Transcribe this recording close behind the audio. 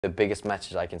The biggest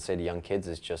message I can say to young kids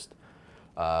is just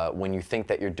when you think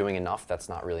that you're doing enough, that's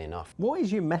not really enough. What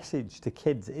is your message to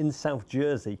kids in South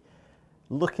Jersey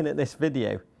looking at this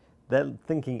video? They're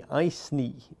thinking, I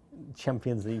sneak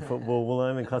Champions League football while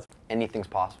I'm in class. Anything's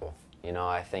possible. You know,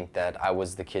 I think that I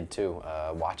was the kid too,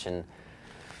 watching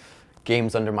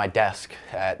games under my desk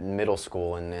at middle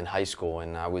school and in high school,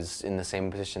 and I was in the same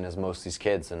position as most of these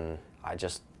kids, and I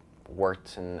just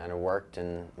worked and worked,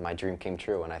 and my dream came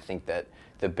true. And I think that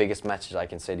the biggest message I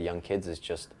can say to young kids is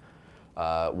just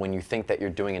when you think that you're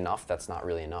doing enough, that's not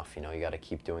really enough. You know, you got to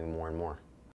keep doing more and more.